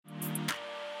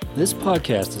This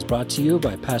podcast is brought to you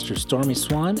by Pastor Stormy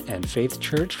Swan and Faith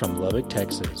Church from Lubbock,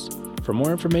 Texas. For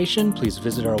more information, please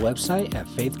visit our website at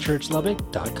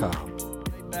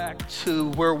faithchurchlubbock.com. Back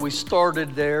to where we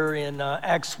started there in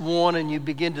Acts 1, and you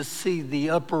begin to see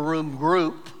the upper room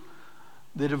group,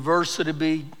 the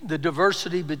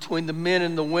diversity between the men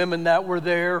and the women that were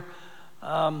there.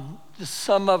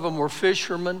 Some of them were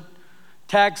fishermen,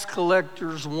 tax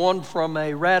collectors, one from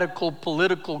a radical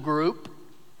political group.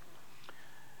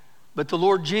 But the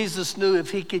Lord Jesus knew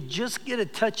if he could just get a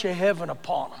touch of heaven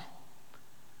upon them,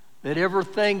 that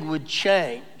everything would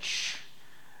change.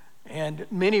 And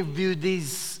many viewed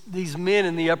these men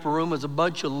in the upper room as a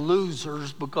bunch of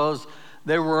losers because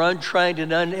they were untrained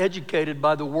and uneducated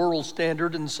by the world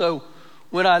standard. And so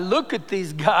when I look at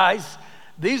these guys,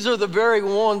 these are the very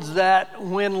ones that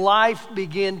when life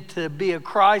began to be a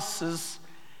crisis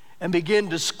and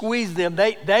begin to squeeze them,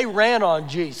 they ran on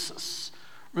Jesus.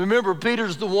 Remember,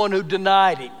 Peter's the one who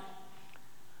denied him.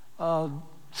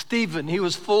 Stephen, he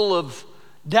was full of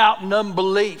doubt and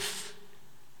unbelief.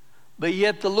 But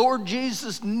yet the Lord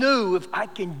Jesus knew if I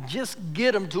can just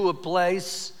get them to a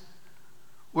place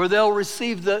where they'll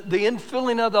receive the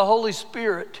infilling of the Holy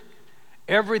Spirit,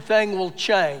 everything will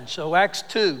change. So Acts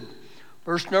 2,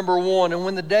 verse number 1, and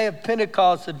when the day of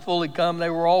Pentecost had fully come, they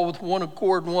were all with one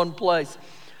accord in one place.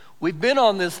 We've been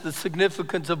on this, the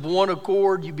significance of one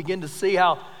accord. You begin to see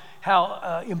how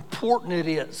important it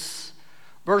is.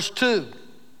 Verse 2,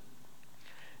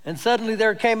 and suddenly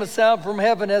there came a sound from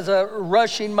heaven as a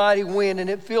rushing mighty wind, and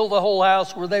it filled the whole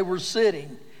house where they were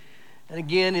sitting. And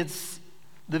again, it's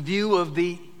the view of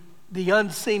the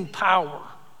unseen power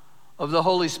of the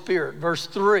Holy Spirit. Verse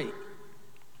 3,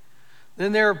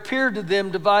 then there appeared to them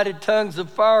divided tongues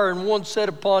of fire, and one sat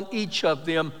upon each of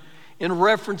them, in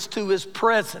reference to his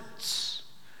presence.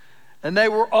 And they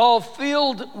were all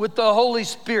filled with the Holy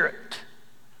Spirit.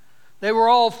 They were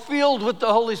all filled with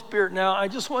the Holy Spirit. Now, I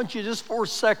just want you just for a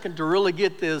second to really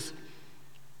get this.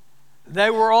 They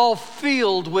were all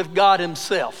filled with God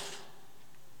himself.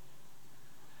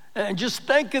 And just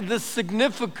think of the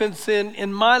significance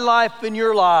in my life, in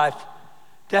your life,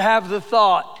 to have the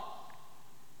thought,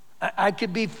 I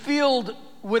could be filled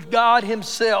with God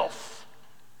himself.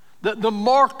 The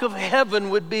mark of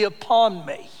heaven would be upon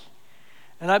me.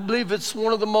 And I believe it's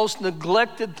one of the most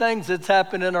neglected things that's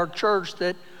happened in our church,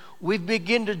 that we've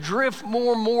begun to drift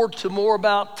more and more to more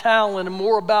about talent and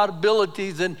more about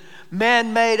abilities and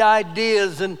man-made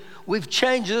ideas. And we've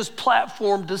changed this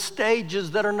platform to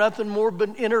stages that are nothing more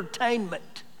but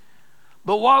entertainment.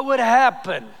 But what would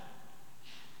happen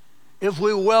if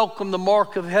we welcome the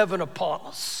mark of heaven upon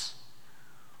us?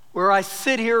 Where I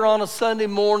sit here on a Sunday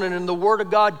morning and the Word of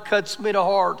God cuts me to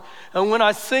heart. And when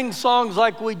I sing songs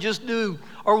like we just did,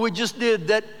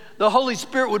 that the Holy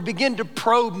Spirit would begin to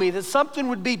probe me, that something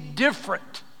would be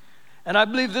different. And I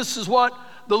believe this is what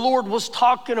the Lord was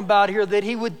talking about here, that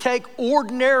he would take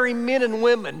ordinary men and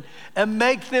women and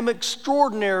make them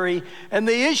extraordinary. And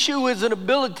the issue isn't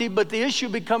ability, but the issue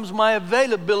becomes my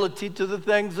availability to the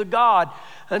things of God.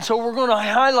 And so we're going to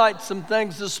highlight some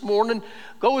things this morning.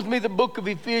 Go with me to the book of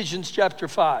Ephesians chapter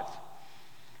 5.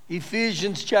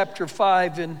 Ephesians chapter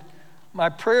 5. And my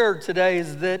prayer today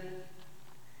is that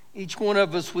each one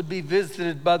of us would be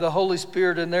visited by the Holy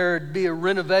Spirit, and there would be a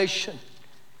renovation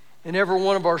in every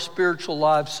one of our spiritual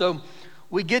lives. So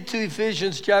we get to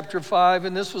Ephesians chapter 5,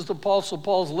 and this was the Apostle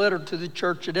Paul's letter to the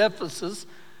church at Ephesus.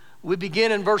 We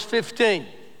begin in verse 15.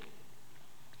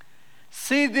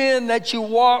 See then that you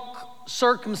walk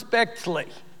circumspectly,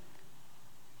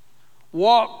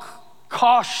 walk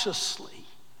cautiously,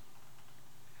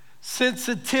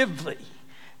 sensitively.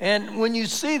 And when you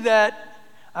see that,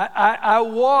 I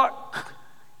walk,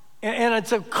 and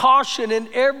it's a caution in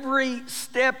every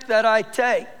step that I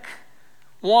take.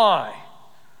 Why?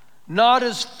 Not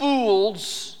as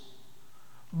fools,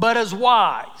 but as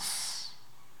wise.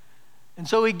 And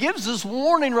so he gives us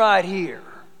warning right here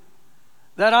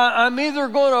that I'm either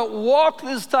going to walk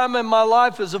this time in my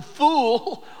life as a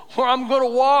fool, or I'm going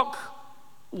to walk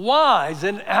wise.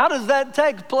 And how does that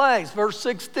take place? Verse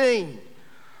 16.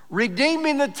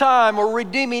 Redeeming the time, or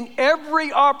redeeming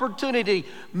every opportunity.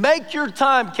 Make your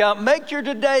time count. Make your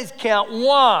todays count.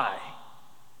 Why?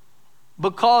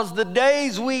 Because the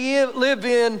days we live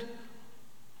in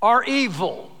are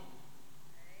evil.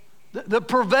 The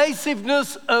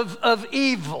pervasiveness of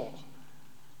evil.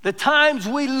 The times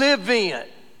we live in.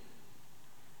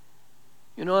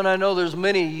 You know, and I know there's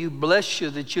many of you, bless you,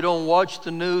 that you don't watch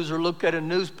the news or look at a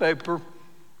newspaper.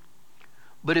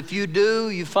 But if you do,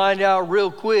 you find out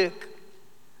real quick,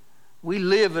 we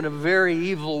live in a very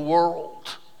evil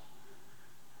world.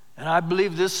 And I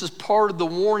believe this is part of the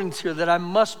warnings here, that I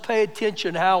must pay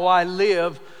attention how I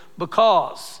live,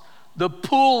 because the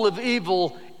pull of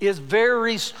evil is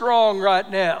very strong right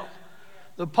now.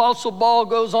 The Apostle Paul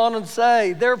goes on and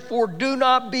say, therefore do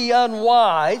not be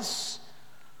unwise,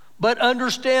 but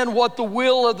understand what the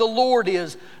will of the Lord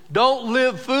is. Don't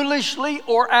live foolishly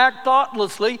or act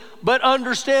thoughtlessly, but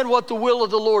understand what the will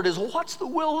of the Lord is. Well, what's the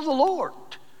will of the Lord?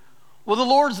 Well, the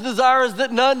Lord's desire is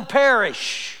that none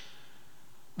perish.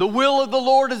 The will of the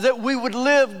Lord is that we would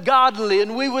live godly,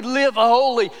 and we would live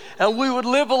holy, and we would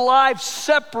live a life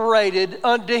separated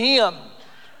unto Him.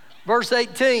 Verse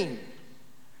 18,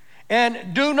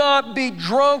 and do not be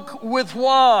drunk with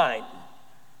wine.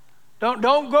 Don't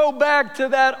go back to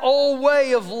that old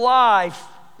way of life.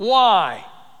 Why?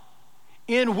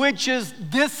 In which is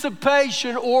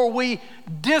dissipation, or we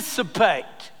dissipate.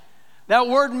 That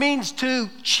word means to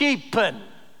cheapen.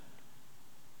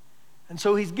 And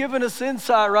so he's given us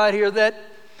insight right here that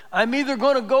I'm either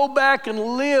going to go back and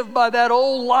live by that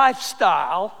old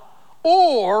lifestyle,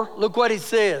 or, look what he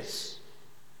says,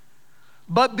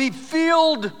 but be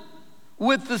filled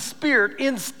with the Spirit.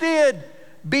 Instead,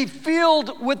 be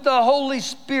filled with the Holy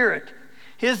Spirit.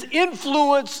 His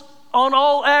influence on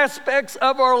all aspects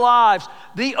of our lives.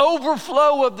 The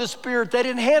overflow of the Spirit that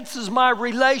enhances my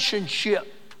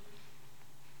relationship.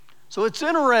 So it's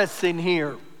interesting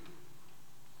here.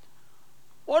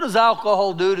 What does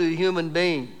alcohol do to a human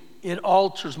being? It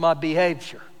alters my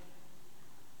behavior.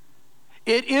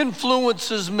 It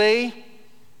influences me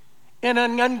in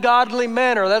an ungodly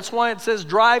manner. That's why it says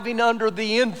driving under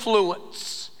the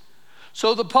influence.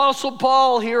 So the Apostle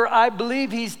Paul here, I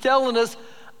believe he's telling us,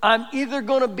 I'm either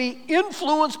going to be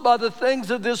influenced by the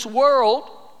things of this world,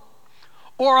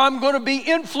 or I'm going to be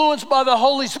influenced by the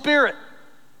Holy Spirit.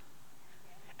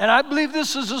 And I believe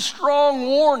this is a strong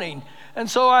warning. And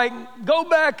so I go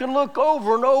back and look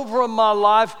over and over in my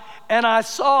life, and I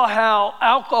saw how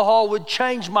alcohol would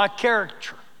change my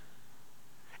character.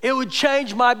 It would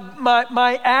change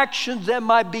my actions and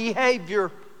my behavior.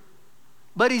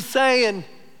 But he's saying,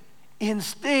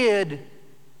 instead,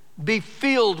 be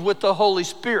filled with the Holy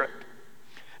Spirit.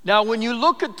 Now, when you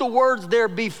look at the words there,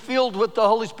 be filled with the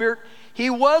Holy Spirit, he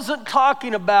wasn't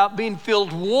talking about being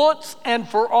filled once and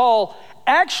for all.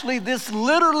 Actually, this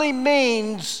literally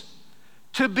means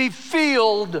to be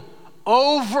filled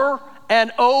over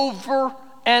and over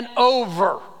and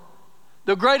over.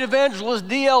 The great evangelist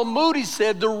D.L. Moody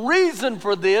said the reason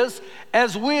for this,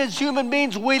 as we as human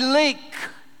beings, we leak.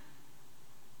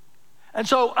 And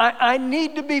so I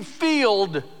need to be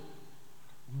filled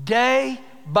day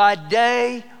by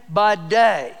day by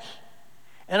day.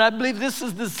 And I believe this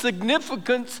is the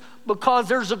significance, because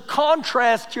there's a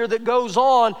contrast here that goes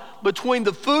on between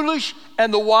the foolish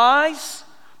and the wise,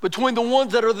 between the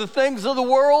ones that are the things of the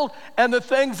world and the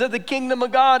things of the kingdom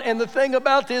of God. And the thing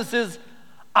about this is,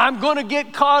 I'm going to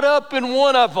get caught up in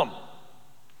one of them.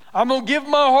 I'm going to give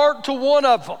my heart to one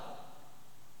of them.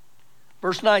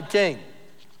 Verse 19.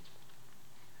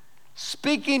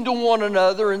 Speaking to one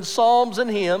another in psalms and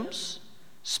hymns,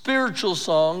 spiritual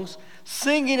songs,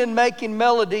 singing and making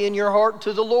melody in your heart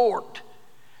to the Lord.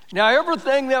 Now,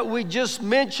 everything that we just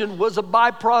mentioned was a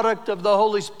byproduct of the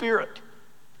Holy Spirit.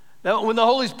 Now, when the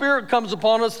Holy Spirit comes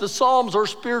upon us, the psalms are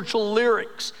spiritual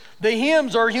lyrics. The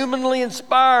hymns are humanly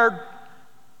inspired.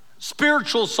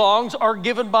 Spiritual songs are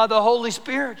given by the Holy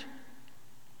Spirit.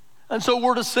 And so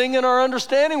we're to sing in our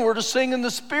understanding. We're to sing in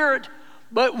the Spirit.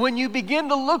 But when you begin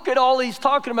to look at all he's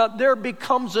talking about, there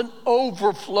becomes an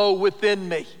overflow within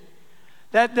me.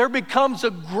 That there becomes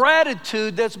a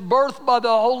gratitude that's birthed by the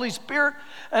Holy Spirit.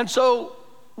 And so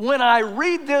when I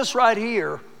read this right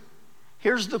here,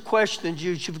 here's the question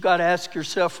you've got to ask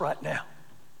yourself right now.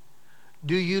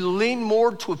 Do you lean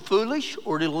more toward foolish,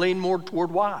 or do you lean more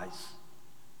toward wise?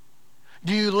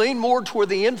 Do you lean more toward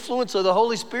the influence of the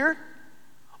Holy Spirit,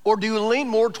 or do you lean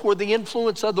more toward the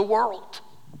influence of the world?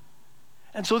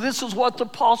 And so this is what the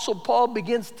Apostle Paul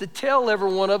begins to tell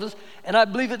every one of us. And I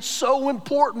believe it's so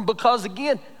important because,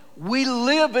 again, we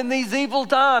live in these evil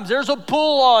times. There's a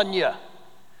pull on you.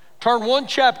 Turn one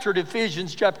chapter to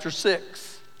Ephesians chapter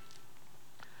 6.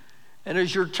 And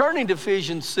as you're turning to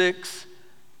Ephesians 6,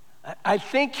 I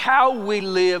think how we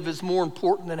live is more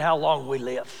important than how long we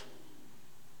live.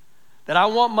 That I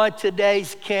want my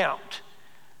today's count.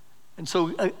 And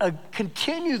so I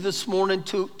continue this morning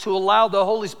to allow the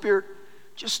Holy Spirit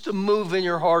just to move in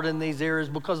your heart in these areas,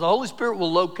 because the Holy Spirit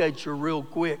will locate you real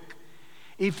quick.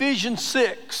 Ephesians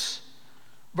 6,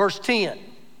 verse 10.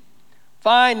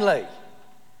 Finally.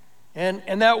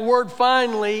 And that word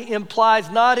finally implies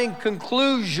not in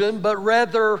conclusion, but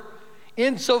rather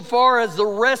insofar as the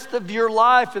rest of your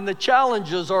life and the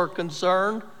challenges are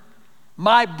concerned,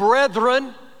 my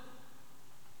brethren,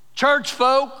 church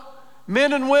folk,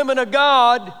 men and women of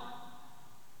God,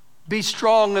 be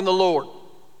strong in the Lord.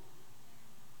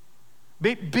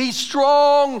 Be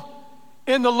strong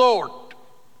in the Lord.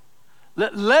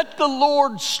 Let the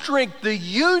Lord's strength, the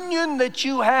union that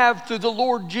you have through the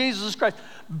Lord Jesus Christ,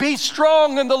 be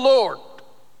strong in the Lord.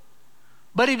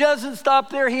 But he doesn't stop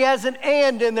there. He has an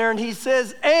and in there, and he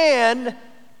says, and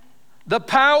the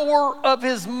power of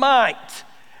his might.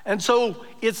 And so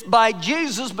it's by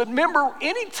Jesus. But remember,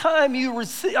 anytime you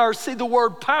see the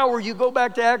word power, you go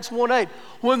back to Acts 1:8.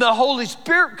 When the Holy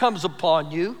Spirit comes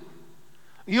upon you,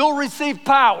 you'll receive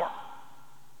power.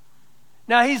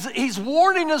 Now, he's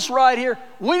warning us right here.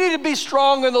 We need to be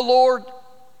strong in the Lord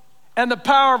and the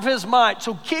power of his might.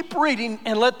 So keep reading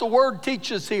and let the word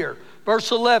teach us here. Verse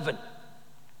 11.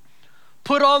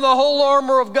 Put on the whole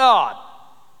armor of God.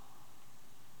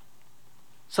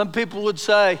 Some people would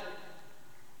say,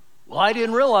 well, I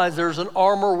didn't realize there's an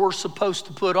armor we're supposed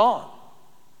to put on.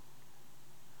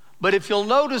 But if you'll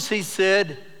notice, he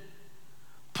said,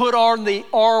 put on the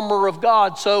armor of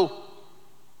God. So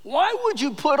why would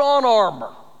you put on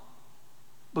armor?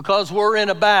 Because we're in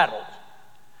a battle.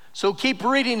 So keep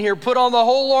reading here. Put on the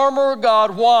whole armor of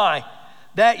God. Why?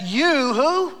 That you,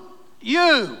 who?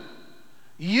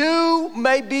 You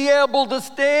may be able to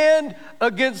stand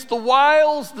against the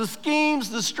wiles, the schemes,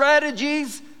 the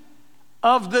strategies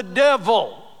of the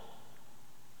devil.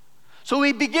 So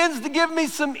he begins to give me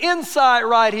some insight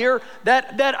right here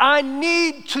that I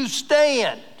need to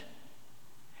stand.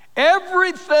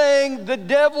 Everything the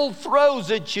devil throws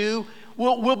at you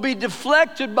will be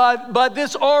deflected by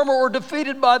this armor or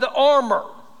defeated by the armor.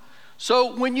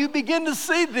 So when you begin to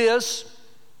see this,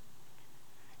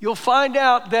 you'll find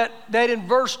out that in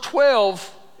verse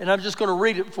 12, and I'm just going to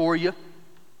read it for you,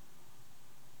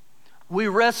 we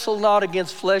wrestle not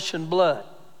against flesh and blood.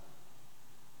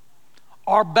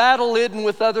 Our battle isn't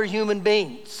with other human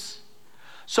beings.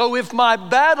 So if my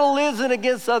battle isn't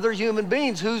against other human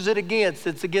beings, who's it against?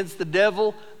 It's against the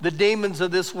devil, the demons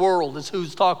of this world is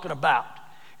who's talking about.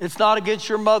 It's not against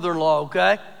your mother-in-law,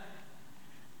 okay?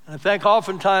 And I think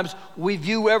oftentimes we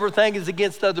view everything as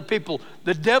against other people.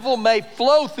 The devil may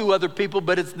flow through other people,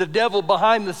 but it's the devil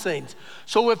behind the scenes.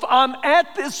 So if I'm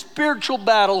at this spiritual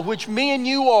battle, which me and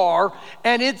you are,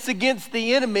 and it's against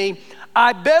the enemy,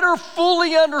 I better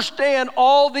fully understand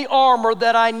all the armor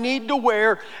that I need to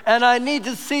wear, and I need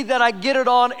to see that I get it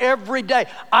on every day.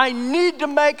 I need to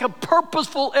make a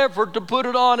purposeful effort to put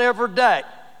it on every day.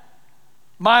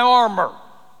 My armor.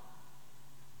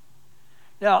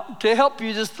 Now, to help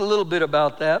you just a little bit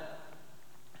about that,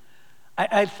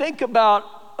 I think about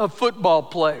a football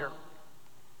player.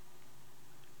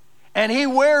 And he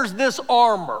wears this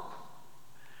armor.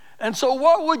 And so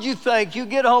what would you think? You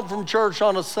get home from church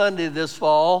on a Sunday this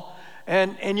fall,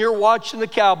 and you're watching the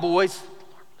Cowboys.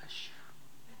 Lord bless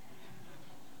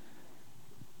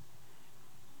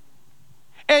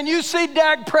you. And you see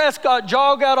Dak Prescott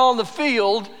jog out on the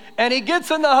field, and he gets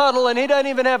in the huddle, and he doesn't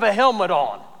even have a helmet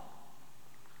on.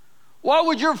 What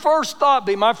would your first thought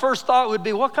be? My first thought would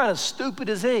be, what kind of stupid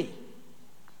is he?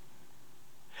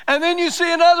 And then you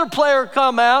see another player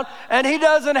come out, and he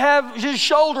doesn't have his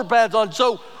shoulder pads on.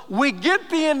 So we get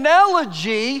the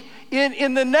analogy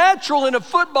in the natural in a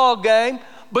football game,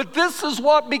 but this is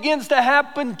what begins to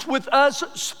happen with us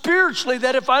spiritually,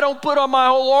 that if I don't put on my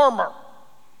whole armor.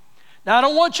 Now, I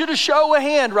don't want you to show a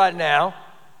hand right now,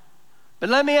 but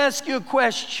let me ask you a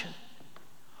question.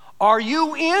 Are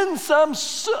you in some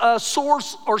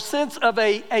source or sense of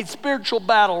a spiritual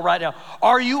battle right now?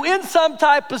 Are you in some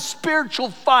type of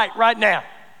spiritual fight right now?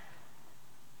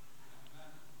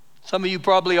 Some of you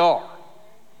probably are.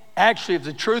 Actually, if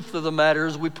the truth of the matter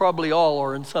is, we probably all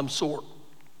are in some sort.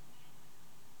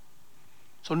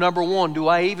 So number one, do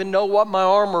I even know what my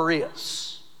armor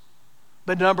is?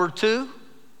 But number two,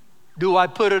 do I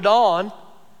put it on?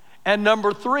 And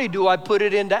number three, do I put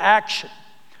it into action?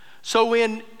 So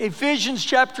in Ephesians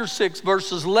chapter 6,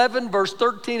 verses 11, verse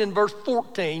 13, and verse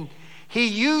 14, he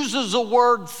uses the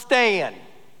word stand.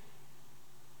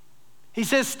 He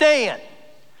says stand.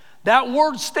 That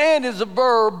word stand is a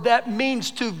verb that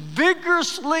means to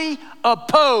vigorously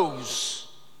oppose.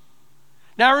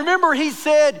 Now remember, he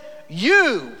said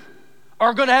you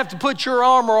are going to have to put your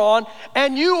armor on,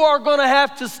 and you are going to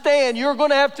have to stand. You're going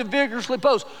to have to vigorously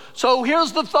oppose. So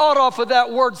here's the thought off of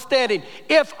that word standing.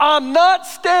 If I'm not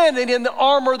standing in the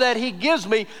armor that he gives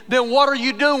me, then what are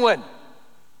you doing?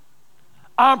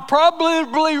 I'm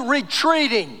probably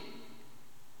retreating.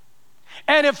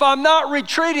 And if I'm not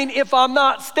retreating, if I'm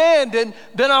not standing,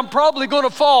 then I'm probably going to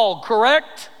fall,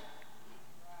 correct?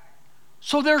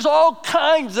 So there's all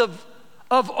kinds of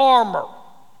armor.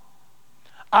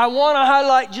 I want to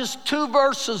highlight just 2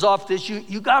 verses off this.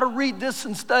 You got to read this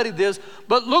and study this.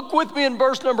 But look with me in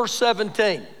verse number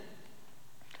 17.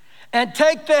 And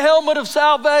take the helmet of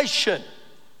salvation.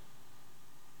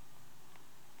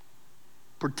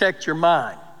 Protect your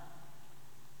mind.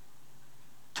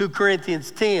 2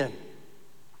 Corinthians 10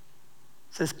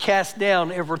 says, cast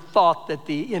down every thought that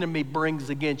the enemy brings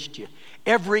against you.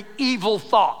 Every evil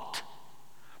thought.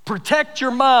 Protect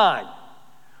your mind.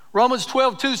 Romans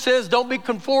 12:2 says, don't be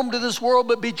conformed to this world,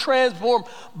 but be transformed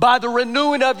by the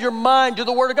renewing of your mind to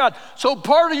the Word of God. So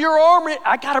part of your armor,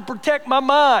 I got to protect my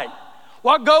mind.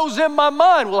 What goes in my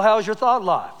mind? Well, how's your thought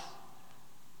life?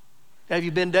 Have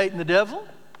you been dating the devil?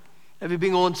 Have you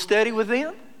been going steady with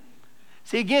him?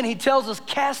 See, again, he tells us,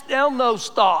 cast down those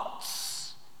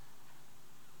thoughts.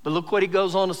 But look what he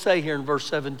goes on to say here in verse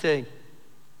 17.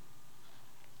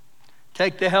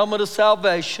 Take the helmet of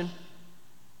salvation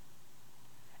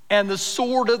and the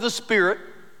sword of the Spirit.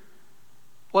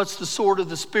 What's the sword of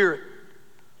the Spirit?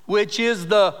 Which is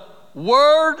the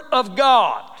Word of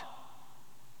God.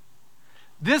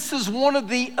 This is one of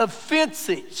the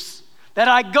offensives that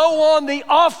I go on the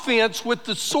offense with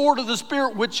the sword of the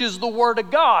Spirit, which is the Word of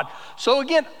God. So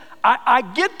again, I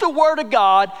get the Word of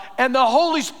God, and the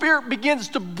Holy Spirit begins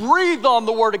to breathe on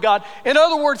the Word of God. In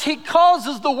other words, He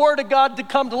causes the Word of God to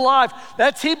come to life.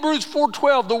 That's Hebrews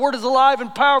 4:12. The Word is alive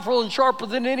and powerful and sharper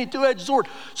than any two-edged sword.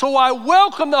 So I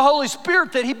welcome the Holy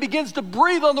Spirit that He begins to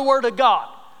breathe on the Word of God.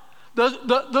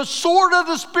 The sword of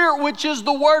the Spirit, which is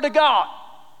the Word of God.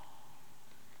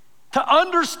 To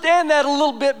understand that a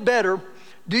little bit better,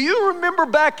 do you remember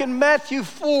back in Matthew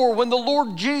 4 when the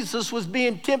Lord Jesus was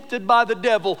being tempted by the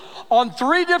devil? On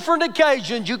 3 different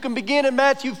occasions, you can begin in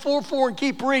Matthew 4:4 and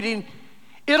keep reading.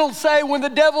 It'll say when the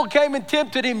devil came and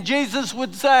tempted him, Jesus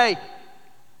would say,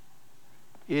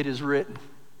 it is written.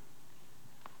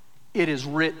 It is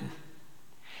written.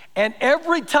 And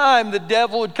every time the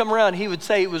devil would come around, he would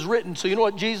say it was written. So you know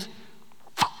what Jesus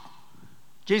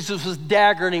was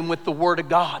daggering him with the Word of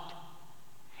God.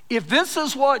 If this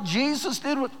is what Jesus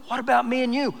did, what about me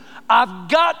and you? I've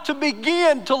got to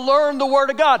begin to learn the Word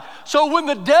of God. So when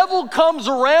the devil comes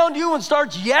around you and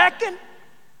starts yakking,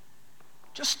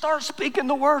 just start speaking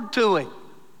the Word to him.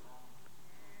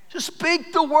 Just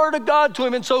speak the Word of God to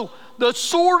him. And so the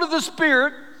sword of the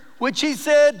Spirit, which he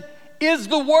said is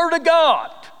the Word of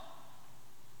God.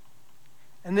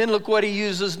 And then look what he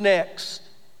uses next.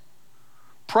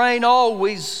 Praying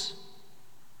always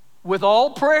with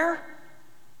all prayer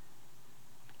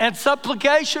and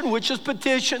supplication, which is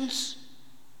petitions,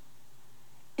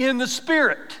 in the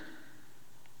Spirit.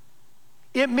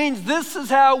 It means this is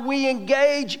how we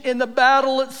engage in the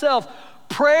battle itself.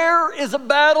 Prayer is a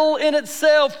battle in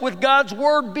itself, with God's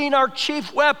Word being our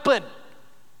chief weapon.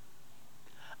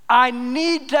 I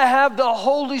need to have the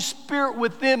Holy Spirit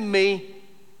within me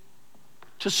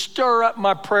to stir up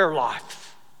my prayer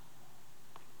life.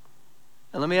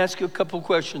 And let me ask you a couple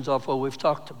questions off what we've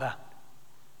talked about.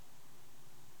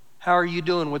 How are you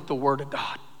doing with the Word of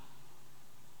God?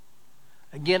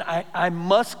 Again, I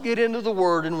must get into the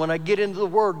Word, and when I get into the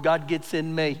Word, God gets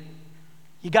in me.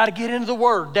 You got to get into the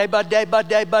Word day by day by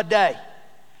day by day.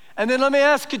 And then let me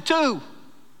ask you too,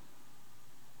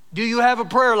 do you have a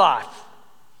prayer life?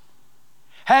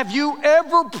 Have you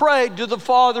ever prayed to the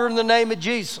Father in the name of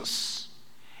Jesus?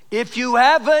 If you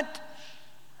haven't,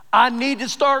 I need to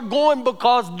start going,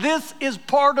 because this is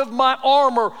part of my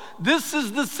armor. This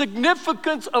is the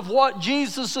significance of what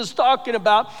Jesus is talking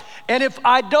about. And if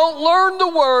I don't learn the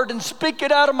Word and speak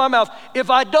it out of my mouth, if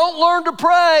I don't learn to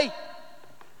pray,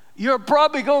 you're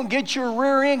probably going to get your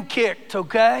rear end kicked,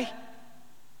 okay?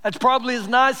 That's probably as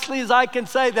nicely as I can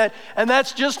say that. And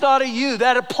that's just not a you.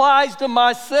 That applies to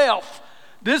myself.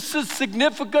 This is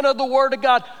significant of the Word of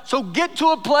God. So get to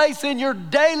a place in your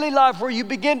daily life where you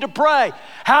begin to pray.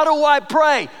 How do I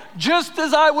pray? Just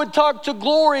as I would talk to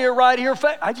Gloria right here.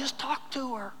 I just talk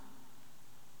to her.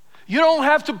 You don't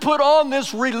have to put on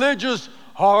this religious,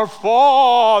 our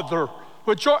Father.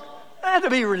 Which are, I don't have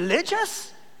to be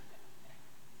religious.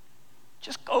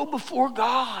 Just go before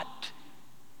God.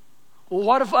 Well,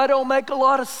 what if I don't make a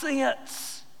lot of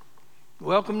sense?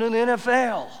 Welcome to the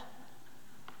NFL.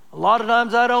 A lot of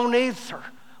times I don't either,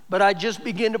 but I just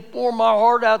begin to pour my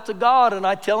heart out to God, and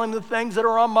I tell Him the things that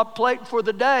are on my plate for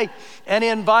the day and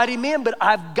invite Him in. But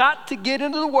I've got to get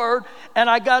into the Word, and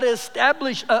I got to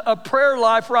establish a prayer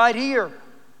life right here.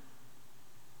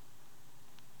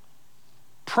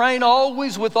 Praying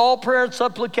always with all prayer and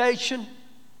supplication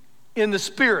in the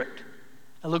Spirit.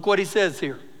 And look what he says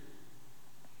here.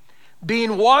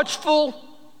 Being watchful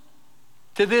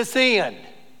to this end.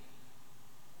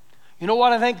 You know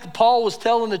what I think Paul was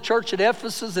telling the church at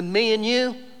Ephesus and me and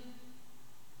you?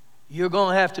 You're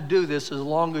going to have to do this as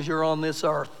long as you're on this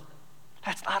earth.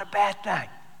 That's not a bad thing.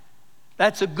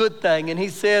 That's a good thing. And he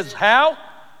says, how?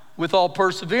 With all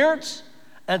perseverance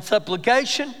and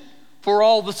supplication for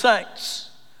all the saints.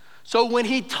 So when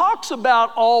he talks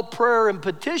about all prayer and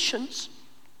petitions,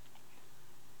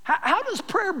 how does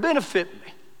prayer benefit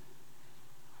me?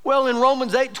 Well, in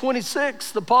Romans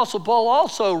 8:26, the Apostle Paul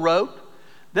also wrote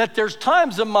that there's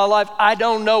times in my life I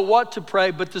don't know what to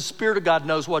pray, but the Spirit of God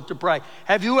knows what to pray.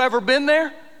 Have you ever been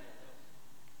there?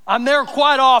 I'm there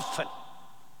quite often.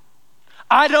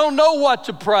 I don't know what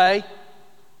to pray,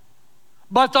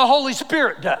 but the Holy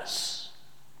Spirit does.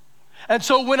 And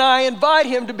so when I invite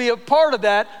him to be a part of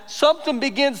that, something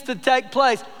begins to take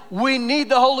place. We need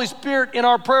the Holy Spirit in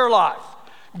our prayer life.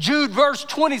 Jude verse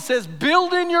 20 says,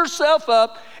 building yourself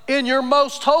up in your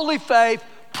most holy faith,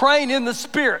 praying in the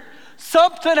Spirit.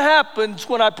 Something happens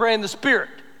when I pray in the Spirit.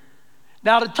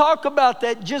 Now to talk about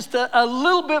that just a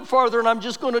little bit further, and I'm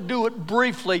just going to do it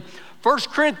briefly. 1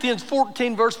 Corinthians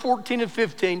 14, verse 14 and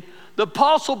 15, the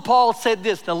Apostle Paul said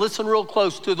this. Now listen real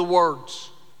close to the words.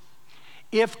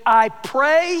 If I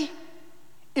pray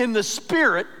in the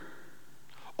Spirit,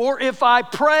 or if I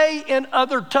pray in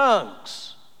other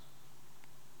tongues.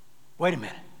 Wait a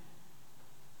minute.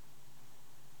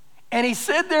 And he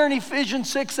said there in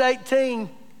Ephesians 6:18,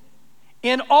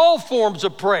 in all forms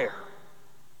of prayer.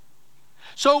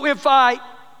 So if I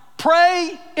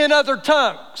pray in other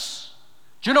tongues,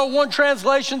 do you know one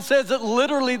translation says it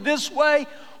literally this way?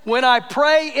 When I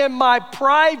pray in my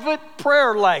private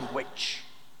prayer language,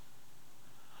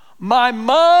 my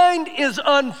mind is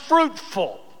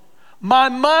unfruitful. My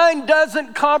mind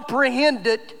doesn't comprehend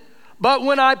it. But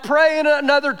when I pray in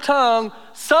another tongue,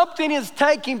 something is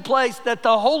taking place that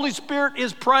the Holy Spirit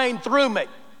is praying through me.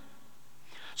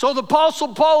 So the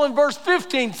Apostle Paul in verse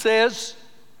 15 says,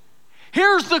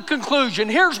 here's the conclusion.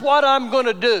 Here's what I'm going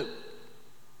to do.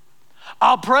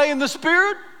 I'll pray in the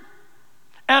Spirit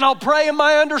and I'll pray in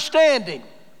my understanding.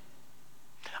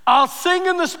 I'll sing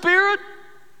in the Spirit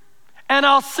and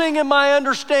I'll sing in my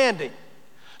understanding.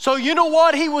 So you know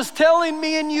what he was telling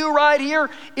me and you right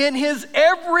here? In his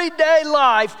everyday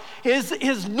life,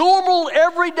 his normal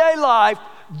everyday life,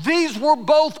 these were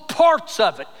both parts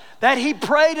of it. That he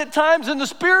prayed at times in the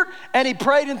Spirit and he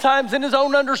prayed in times in his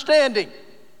own understanding.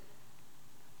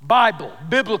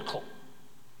 Biblical.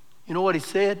 You know what he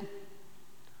said?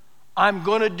 I'm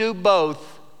going to do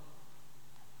both,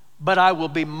 but I will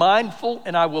be mindful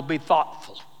and I will be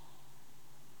thoughtful.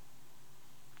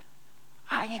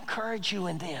 I encourage you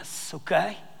in this,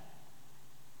 okay?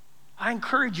 I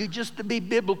encourage you just to be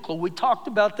biblical. We talked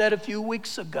about that a few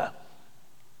weeks ago.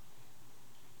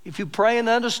 If you pray in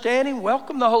understanding,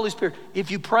 welcome the Holy Spirit.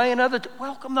 If you pray in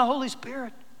welcome the Holy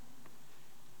Spirit.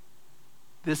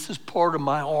 This is part of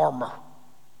my armor.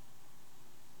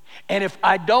 And if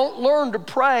I don't learn to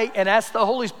pray and ask the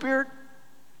Holy Spirit,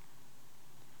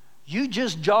 you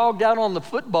just jogged out on the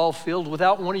football field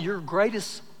without one of your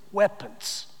greatest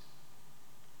weapons.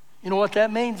 You know what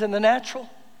that means in the natural?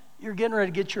 You're getting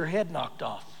ready to get your head knocked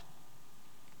off.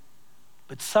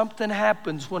 But something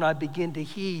happens when I begin to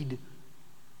heed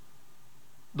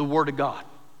the Word of God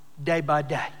day by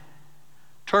day.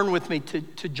 Turn with me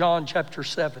to John chapter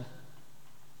 7.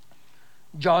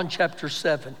 John chapter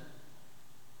 7.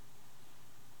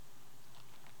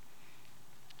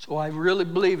 So I really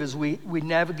believe as we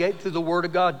navigate through the Word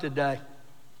of God today,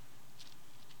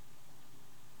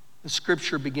 the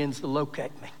Scripture begins to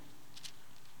locate me.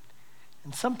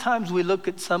 And sometimes we look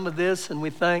at some of this and we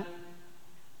think,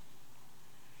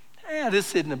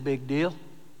 this isn't a big deal.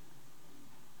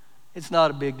 It's not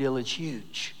a big deal, it's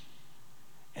huge.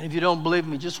 And if you don't believe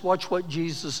me, just watch what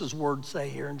Jesus' words say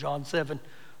here in John 7,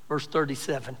 verse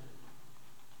 37.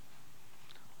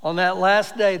 On that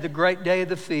last day, the great day of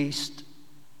the Feast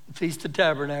of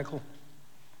Tabernacle,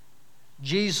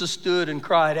 Jesus stood and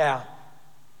cried out.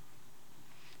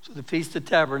 So the Feast of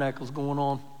Tabernacles going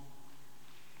on.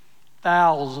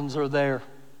 Thousands are there.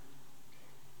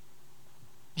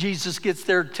 Jesus gets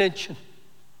their attention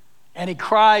and he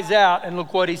cries out, and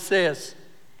look what he says.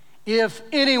 If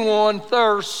anyone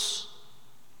thirsts,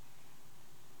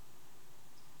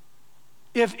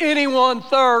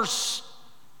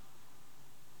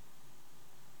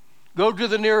 go to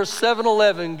the nearest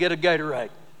 7-Eleven and get a Gatorade.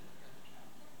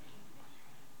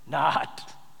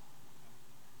 Not.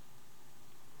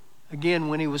 Again,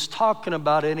 when he was talking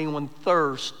about anyone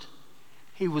thirst,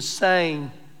 he was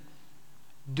saying,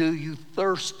 do you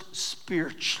thirst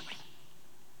spiritually?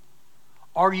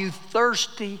 Are you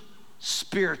thirsty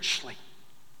spiritually?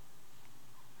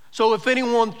 So if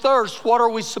anyone thirsts, what are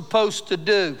we supposed to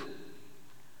do?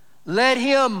 Let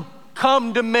him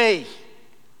come to me.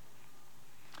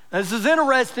 This is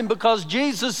interesting because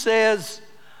Jesus says,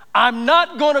 I'm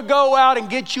not going to go out and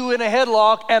get you in a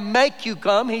headlock and make you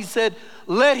come. He said,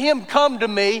 let him come to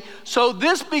me. So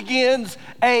this begins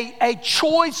a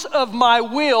choice of my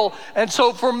will. And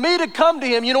so for me to come to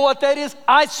him, you know what that is?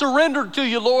 I surrender to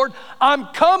you, Lord. I'm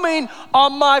coming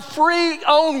on my free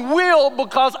own will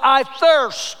because I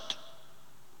thirst.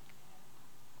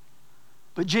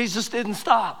 But Jesus didn't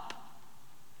stop.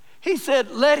 He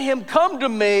said, let him come to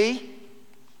me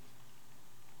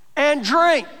and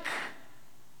drink.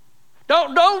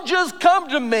 Don't just come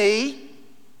to me,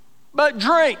 but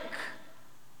drink.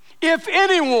 If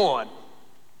anyone, do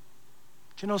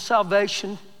you know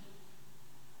salvation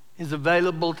is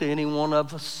available to any one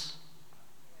of us?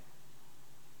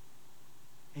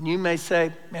 And you may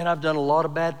say, man, I've done a lot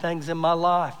of bad things in my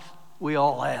life. We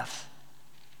all have.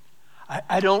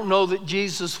 I don't know that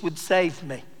Jesus would save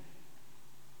me.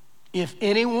 If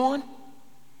anyone,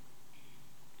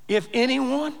 you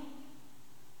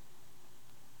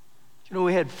know,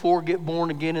 we had 4 get born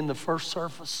again in the first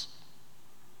service.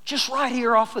 Just right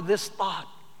here off of this thought.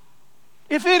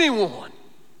 If anyone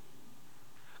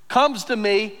comes to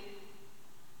me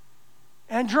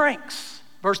and drinks,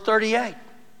 verse 38.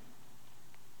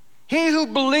 He who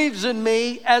believes in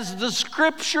me, as the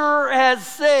scripture has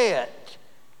said.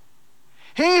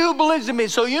 He who believes in me.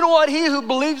 So you know what? He who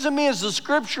believes in me, as the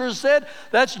scripture has said,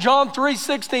 that's John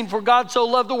 3:16, for God so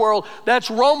loved the world. That's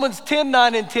Romans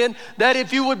 10:9 and 10, that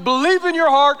if you would believe in your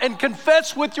heart and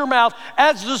confess with your mouth,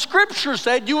 as the scripture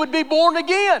said, you would be born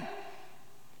again.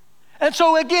 And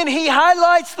so again, he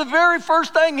highlights the very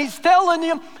first thing. He's telling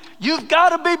you, you've got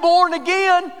to be born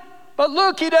again. But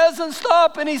look, he doesn't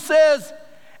stop, and he says,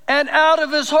 and out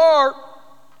of his heart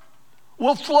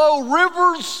will flow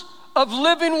rivers of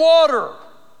living water.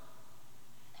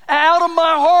 Out of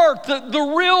my heart,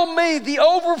 the real me, the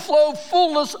overflow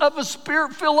fullness of a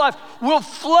spirit-filled life will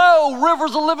flow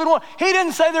rivers of living water. He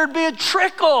didn't say there'd be a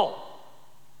trickle.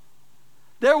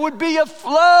 There would be a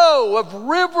flow of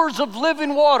rivers of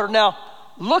living water. Now,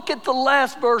 look at the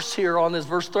last verse here on this,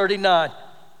 verse 39.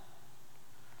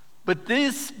 But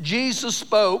this Jesus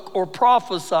spoke or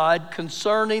prophesied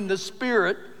concerning the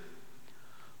Spirit,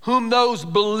 whom those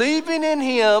believing in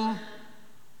him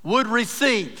would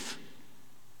receive.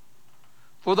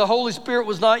 For the Holy Spirit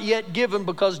was not yet given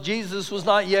because Jesus was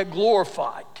not yet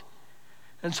glorified.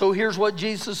 And so here's what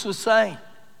Jesus was saying.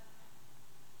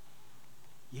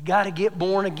 You got to get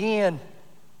born again,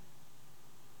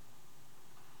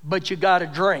 but you got to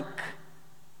drink.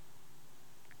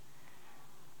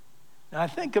 Now I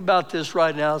think about this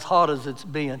right now, as hot as it's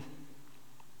been.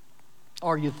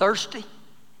 Are you thirsty?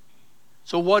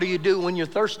 So what do you do when you're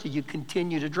thirsty? You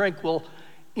continue to drink. Well,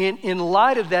 in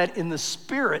light of that, in the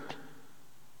Spirit,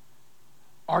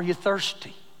 are you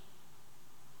thirsty?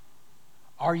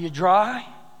 Are you dry?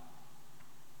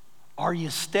 Are you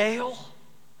stale?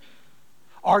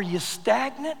 Are you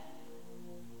stagnant?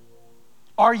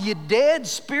 Are you dead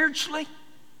spiritually?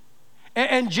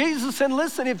 And Jesus said,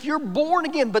 listen, if you're born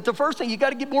again, but the first thing, you got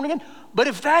to get born again. But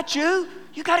if that's you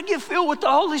got to get filled with the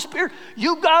Holy Spirit.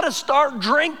 You got to start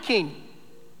drinking.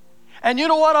 And you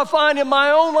know what I find in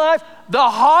my own life? The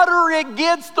hotter it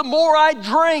gets, the more I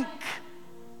drink.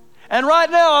 And right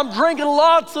now I'm drinking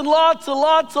lots and lots and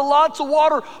lots and lots of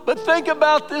water. But think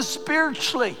about this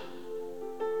spiritually.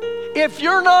 If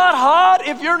you're not hot,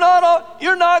 if you're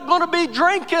not going to be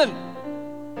drinking.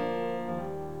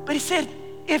 But he said,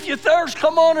 if you thirst,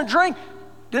 come on and drink.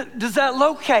 Does that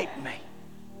locate me?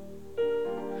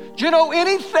 Do you know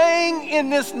anything in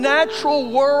this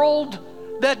natural world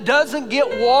that doesn't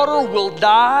get water will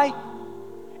die?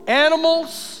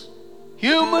 Animals,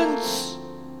 humans,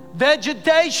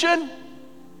 vegetation.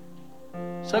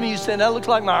 Some of you saying that looks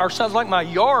like sounds like my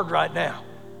yard right now.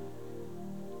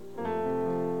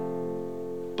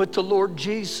 But the Lord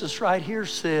Jesus right here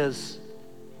says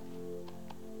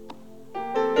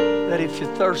that if you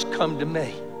thirst, come to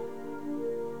me.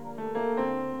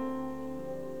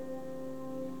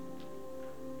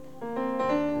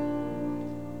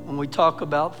 When we talk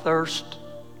about thirst,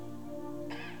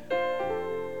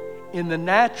 in the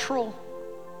natural,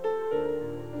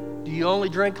 do you only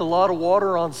drink a lot of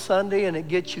water on Sunday and it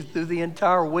gets you through the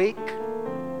entire week?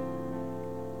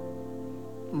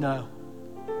 No.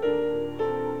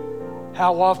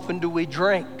 How often do we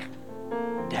drink?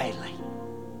 Daily.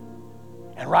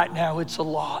 And right now it's a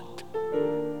lot.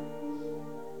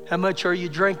 How much are you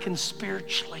drinking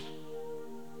spiritually?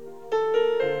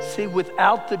 See,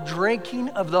 without the drinking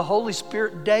of the Holy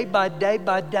Spirit day by day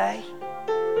by day,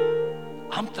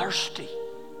 I'm thirsty.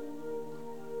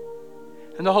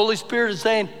 And the Holy Spirit is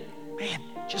saying, man,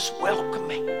 just welcome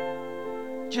me.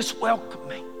 Just welcome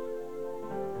me.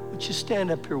 Would you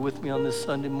stand up here with me on this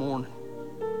Sunday morning?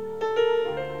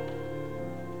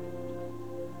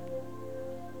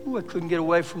 Ooh, I couldn't get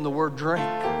away from the word drink.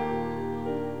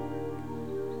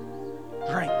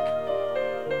 Drink.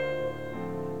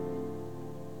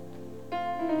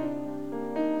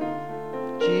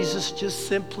 Jesus just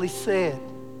simply said,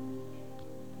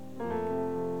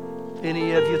 if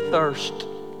any of you thirst,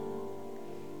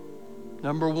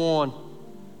 number one,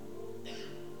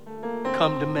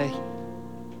 come to me.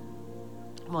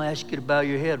 I'm going to ask you to bow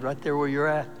your head right there where you're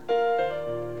at.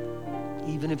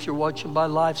 Even if you're watching by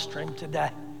live stream today.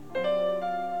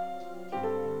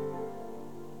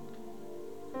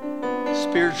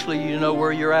 Spiritually, you know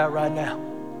where you're at right now.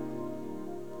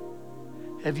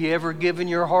 Have you ever given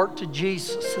your heart to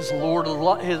Jesus as Lord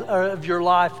of your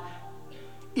life?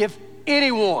 If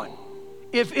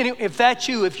that's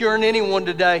you, if you're an anyone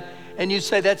today, and you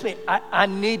say, that's me, I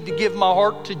need to give my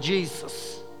heart to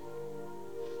Jesus.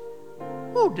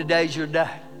 Oh, today's your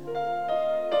day.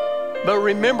 But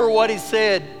remember what he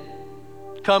said,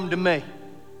 come to me.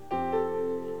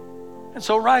 And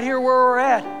so right here where we're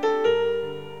at,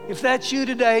 if that's you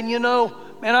today and you know,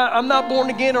 man, I'm not born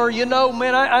again, or you know,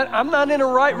 man, I'm not in a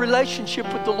right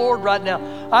relationship with the Lord right now.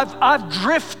 I've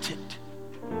drifted.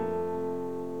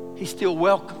 He still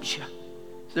welcomes you.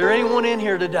 Is there anyone in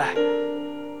here today?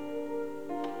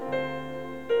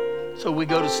 So we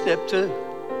go to step 2.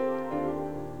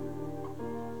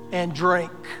 And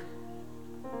drink.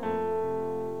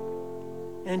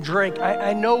 And drink.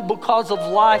 I know because of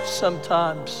life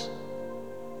sometimes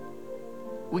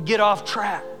we get off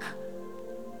track.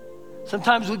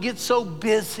 Sometimes we get so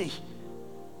busy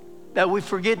that we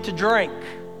forget to drink.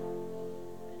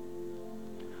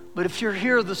 But if you're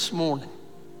here this morning,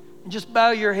 and just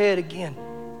bow your head again.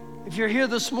 If you're here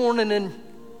this morning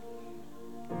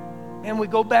and we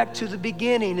go back to the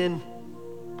beginning in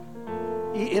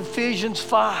Ephesians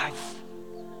 5,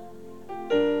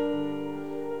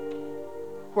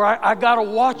 where I got to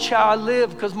watch how I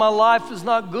live because my life is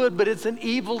not good, but it's an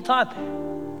evil time.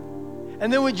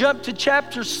 And then we jump to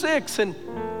chapter 6, and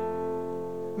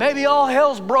maybe all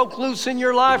hell's broke loose in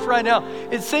your life right now.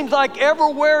 It seems like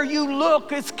everywhere you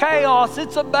look, it's chaos.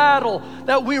 It's a battle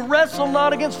that we wrestle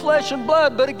not against flesh and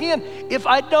blood. But again, if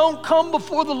I don't come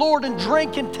before the Lord and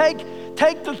drink and take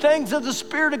the things of the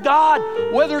Spirit of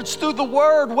God, whether it's through the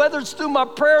Word, whether it's through my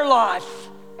prayer life,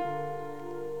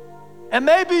 and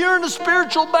maybe you're in a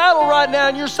spiritual battle right now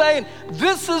and you're saying,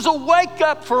 this is a wake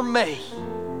up for me.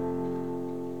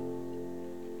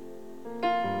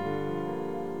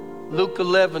 Luke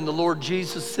 11, the Lord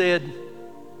Jesus said,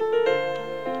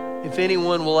 if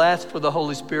anyone will ask for the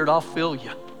Holy Spirit, I'll fill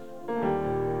you.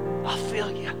 I'll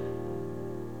fill you.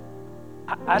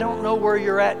 I don't know where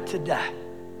you're at today,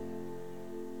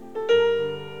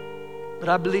 but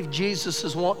I believe Jesus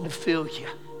is wanting to fill you.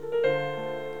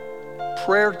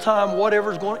 Prayer time,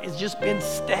 whatever's going on, it's just been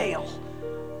stale,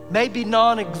 maybe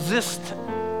non-existent,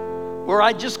 where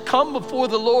I just come before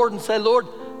the Lord and say, Lord,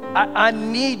 I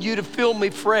need you to fill me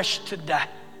fresh today.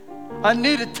 I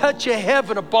need a touch of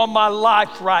heaven upon my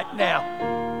life right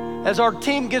now. As our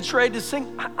team gets ready to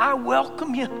sing, I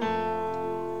welcome you.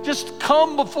 Just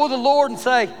come before the Lord and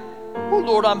say, oh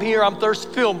Lord, I'm here, I'm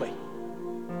thirsty, fill me.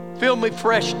 Fill me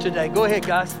fresh today. Go ahead,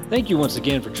 guys. Thank you once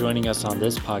again for joining us on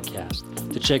this podcast.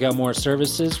 To check out more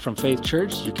services from Faith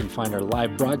Church, you can find our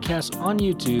live broadcast on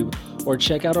YouTube or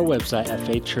check out our website at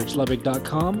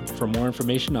faithchurchlubbock.com for more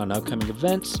information on upcoming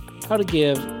events, how to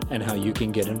give, and how you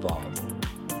can get involved.